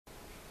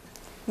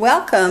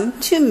Welcome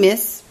to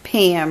Miss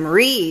Pam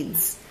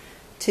Reads.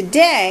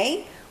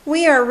 Today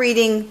we are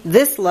reading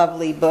this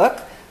lovely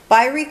book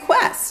by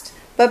request,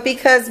 but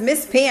because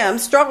Miss Pam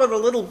struggled a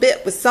little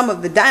bit with some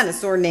of the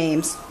dinosaur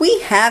names, we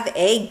have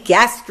a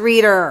guest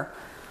reader.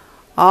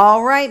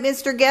 All right,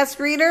 Mr. Guest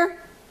Reader,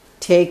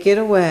 take it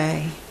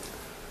away.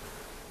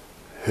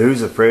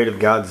 Who's Afraid of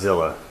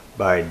Godzilla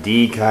by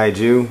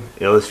Kaiju,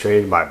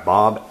 illustrated by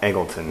Bob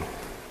Eggleton.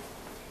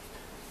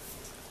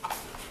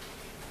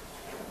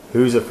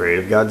 Who's Afraid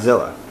of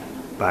Godzilla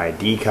by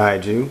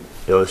Kaiju,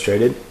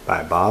 illustrated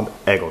by Bob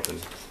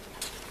Eggleton.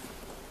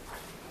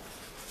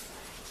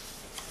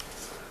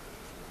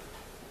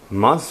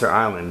 Monster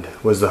Island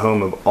was the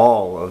home of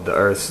all of the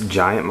Earth's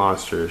giant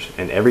monsters,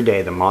 and every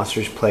day the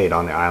monsters played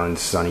on the island's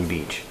sunny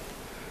beach.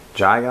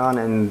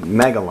 Gigon and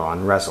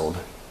Megalon wrestled,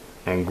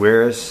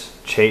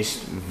 Anguirus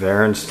chased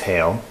Varen's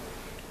tail,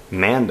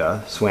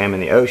 Manda swam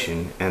in the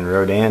ocean, and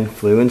Rodan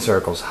flew in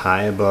circles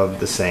high above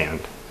the sand.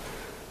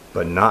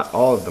 But not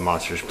all of the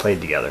monsters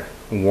played together.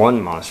 One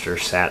monster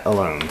sat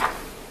alone.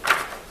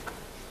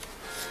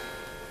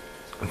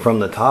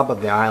 From the top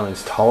of the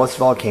island's tallest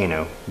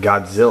volcano,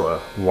 Godzilla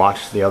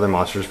watched the other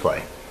monsters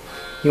play.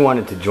 He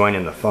wanted to join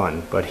in the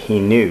fun, but he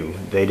knew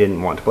they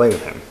didn't want to play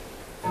with him.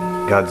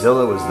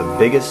 Godzilla was the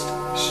biggest,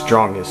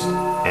 strongest,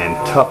 and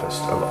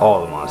toughest of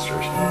all the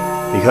monsters.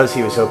 Because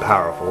he was so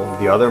powerful,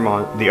 the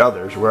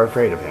others were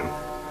afraid of him.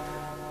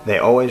 They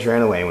always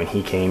ran away when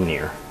he came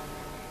near.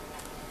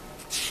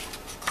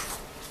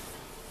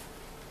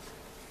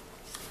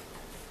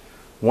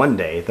 One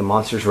day, the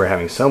monsters were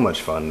having so much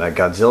fun that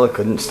Godzilla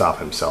couldn't stop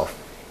himself.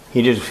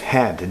 He just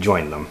had to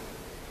join them.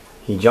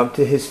 He jumped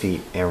to his feet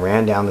and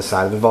ran down the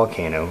side of the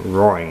volcano,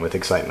 roaring with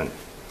excitement.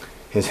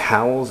 His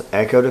howls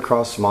echoed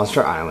across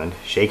Monster Island,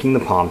 shaking the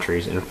palm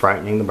trees and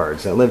frightening the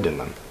birds that lived in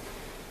them.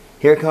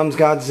 "Here comes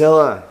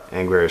Godzilla!"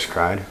 Anguirus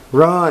cried.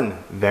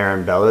 "Run!"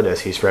 Varen bellowed as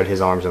he spread his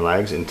arms and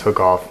legs and took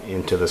off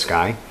into the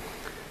sky.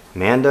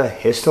 Manda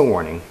hissed a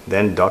warning,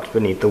 then ducked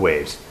beneath the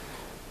waves.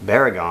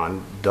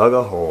 Baragon dug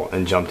a hole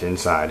and jumped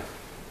inside.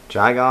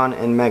 Gigon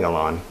and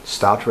Megalon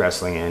stopped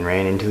wrestling and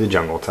ran into the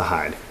jungle to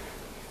hide.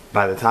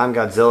 By the time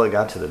Godzilla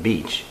got to the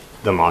beach,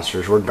 the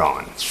monsters were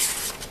gone.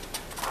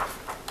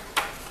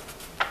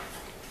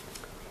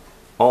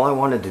 "All I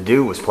wanted to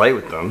do was play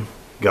with them,"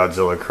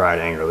 Godzilla cried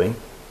angrily.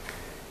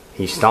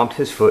 He stomped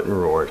his foot and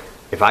roared,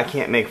 "If I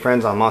can't make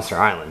friends on Monster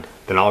Island,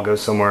 then I'll go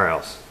somewhere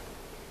else."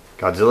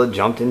 Godzilla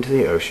jumped into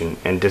the ocean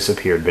and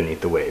disappeared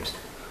beneath the waves.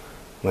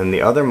 When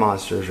the other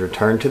monsters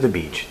returned to the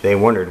beach, they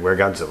wondered where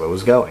Godzilla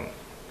was going.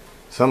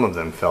 Some of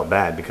them felt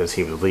bad because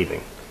he was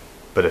leaving,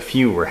 but a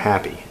few were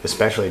happy,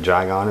 especially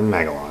Gigon and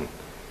Megalon.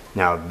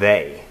 Now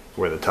they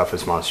were the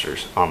toughest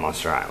monsters on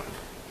Monster Island.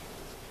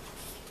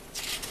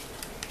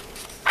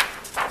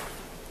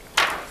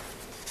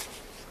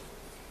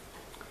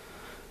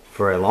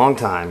 For a long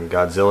time,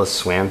 Godzilla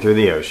swam through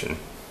the ocean.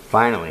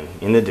 Finally,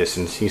 in the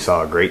distance, he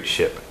saw a great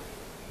ship.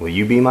 "Will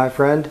you be my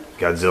friend?"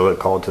 Godzilla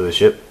called to the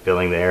ship,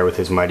 filling the air with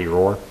his mighty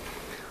roar.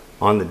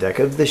 On the deck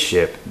of the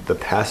ship, the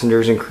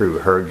passengers and crew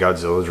heard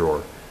Godzilla's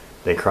roar.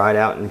 They cried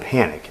out in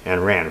panic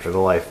and ran for the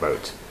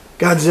lifeboats.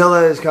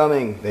 "Godzilla is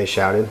coming!" they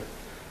shouted.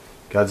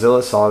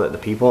 Godzilla saw that the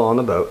people on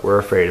the boat were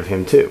afraid of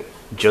him too,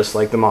 just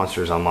like the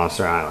monsters on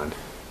Monster Island.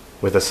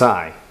 With a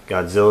sigh,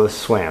 Godzilla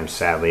swam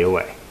sadly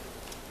away.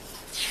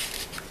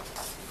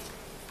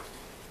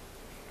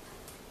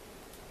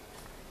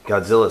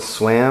 Godzilla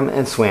swam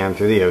and swam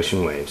through the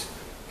ocean waves.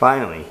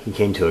 Finally, he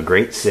came to a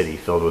great city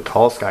filled with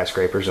tall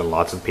skyscrapers and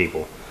lots of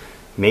people.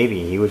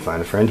 Maybe he would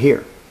find a friend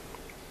here.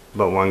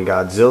 But when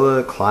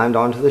Godzilla climbed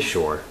onto the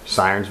shore,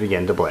 sirens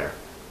began to blare.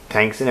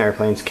 Tanks and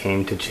airplanes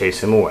came to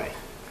chase him away.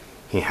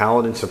 He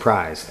howled in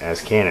surprise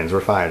as cannons were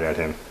fired at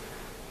him.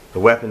 The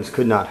weapons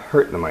could not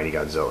hurt the mighty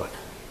Godzilla,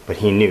 but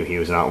he knew he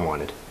was not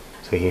wanted,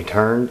 so he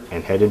turned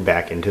and headed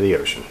back into the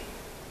ocean.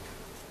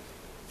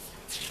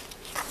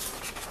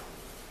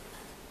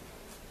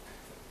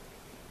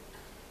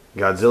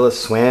 Godzilla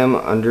swam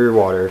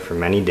underwater for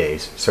many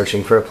days,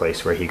 searching for a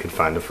place where he could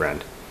find a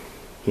friend.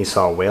 He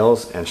saw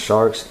whales and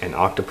sharks and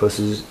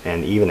octopuses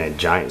and even a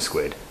giant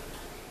squid.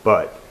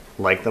 But,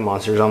 like the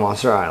monsters on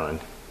Monster Island,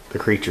 the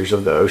creatures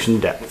of the ocean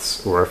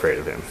depths were afraid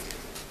of him.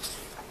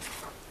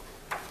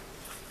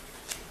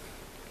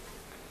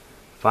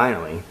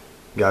 Finally,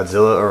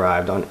 Godzilla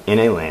arrived in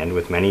a land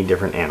with many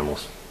different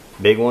animals.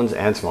 Big ones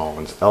and small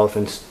ones,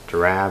 elephants,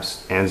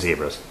 giraffes, and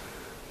zebras.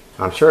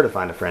 "I'm sure to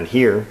find a friend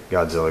here,"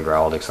 Godzilla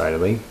growled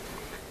excitedly.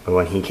 But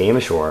when he came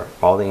ashore,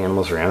 all the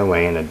animals ran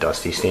away in a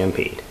dusty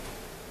stampede.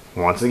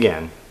 Once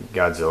again,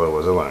 Godzilla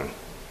was alone.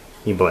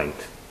 He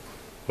blinked.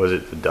 Was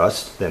it the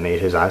dust that made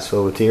his eyes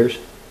fill with tears?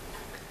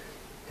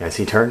 As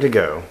he turned to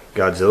go,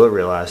 Godzilla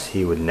realized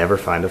he would never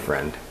find a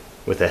friend.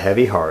 With a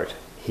heavy heart,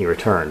 he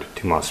returned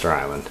to Monster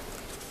Island.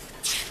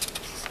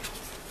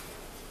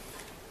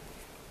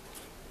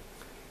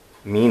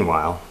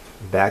 Meanwhile,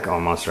 back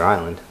on Monster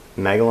Island,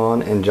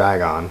 Megalon and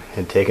Gigon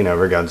had taken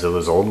over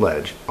Godzilla's old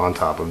ledge on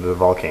top of the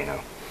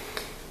volcano,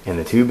 and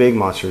the two big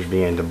monsters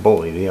began to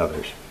bully the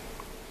others.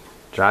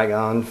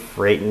 Gigon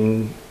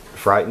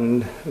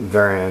frightened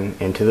Varan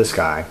into the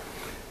sky.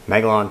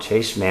 Megalon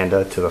chased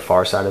Manda to the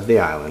far side of the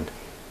island.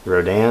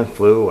 Rodan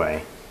flew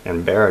away,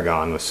 and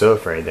Baragon was so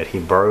afraid that he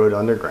burrowed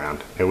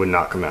underground and would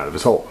not come out of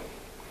his hole.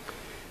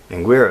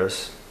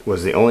 Anguirus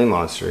was the only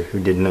monster who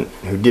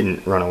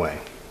didn't run away.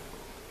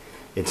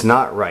 "It's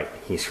not right,"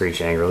 he screeched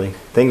angrily.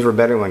 "Things were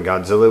better when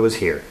Godzilla was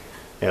here.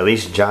 At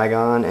least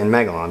Gigon and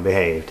Megalon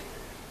behaved."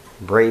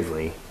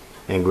 Bravely,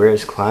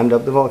 Anguirus climbed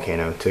up the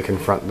volcano to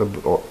confront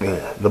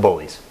the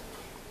bullies.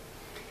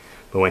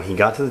 But when he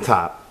got to the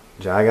top,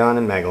 Gigon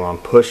and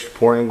Megalon pushed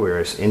poor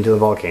Anguirus into the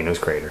volcano's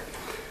crater.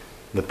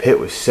 The pit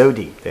was so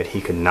deep that he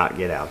could not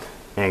get out.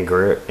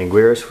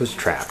 Anguirus was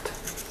trapped.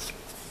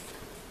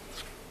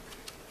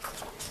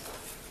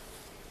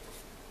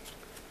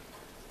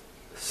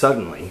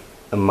 Suddenly,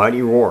 a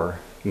mighty roar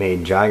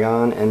made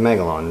Gigon and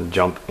Megalon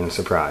jump in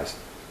surprise.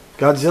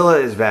 "Godzilla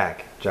is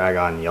back!"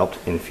 Gigon yelped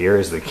in fear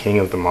as the king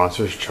of the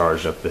monsters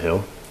charged up the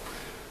hill.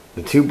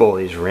 The two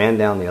bullies ran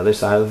down the other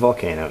side of the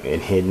volcano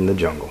and hid in the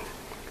jungle.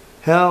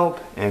 "Help!"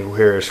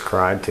 Anguirus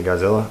cried to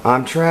Godzilla.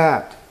 "I'm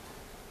trapped!"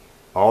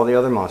 All the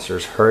other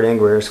monsters heard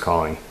Anguirus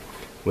calling.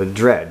 With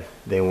dread,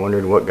 they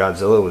wondered what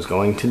Godzilla was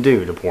going to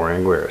do to poor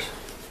Anguirus.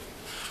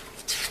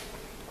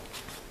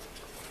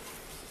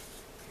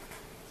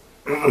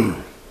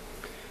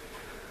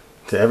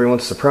 To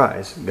everyone's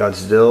surprise,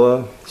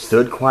 Godzilla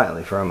stood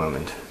quietly for a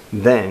moment.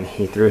 Then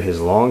he threw his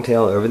long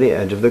tail over the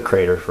edge of the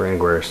crater for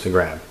Anguirus to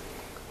grab.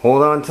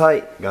 "Hold on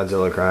tight,"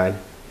 Godzilla cried.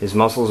 His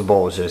muscles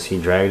bulged as he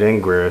dragged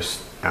Anguirus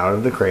out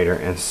of the crater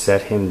and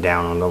set him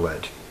down on the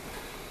ledge.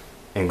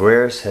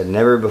 Anguirus had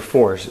never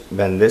before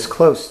been this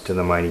close to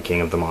the mighty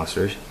king of the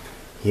monsters.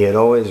 He had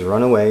always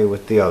run away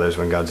with the others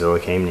when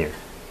Godzilla came near.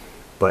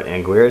 But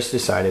Anguirus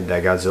decided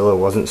that Godzilla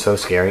wasn't so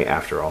scary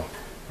after all.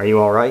 "Are you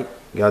all right?"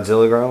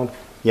 Godzilla growled.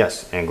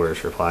 "Yes,"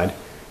 Anguirus replied.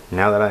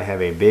 "Now that I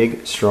have a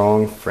big,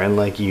 strong friend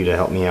like you to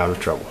help me out of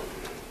trouble."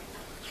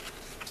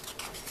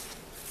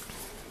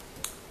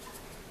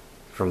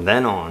 From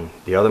then on,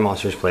 the other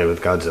monsters played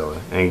with Godzilla,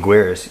 and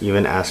Anguirus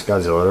even asked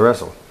Godzilla to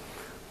wrestle.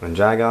 When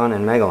Gigon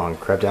and Megalon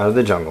crept out of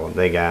the jungle,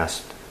 they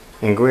gasped,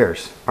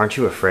 "Anguirus, aren't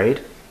you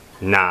afraid?"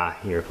 "Nah,"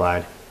 he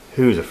replied.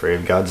 "Who's afraid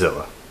of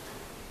Godzilla?"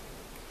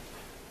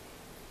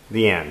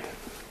 The end.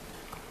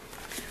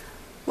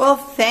 Well,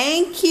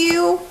 thank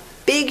you.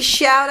 Big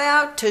shout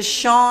out to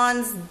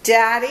Sean's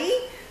daddy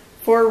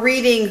for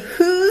reading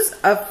Who's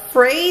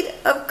Afraid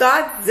of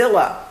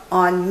Godzilla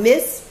on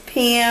Miss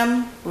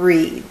Pam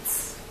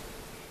Reads.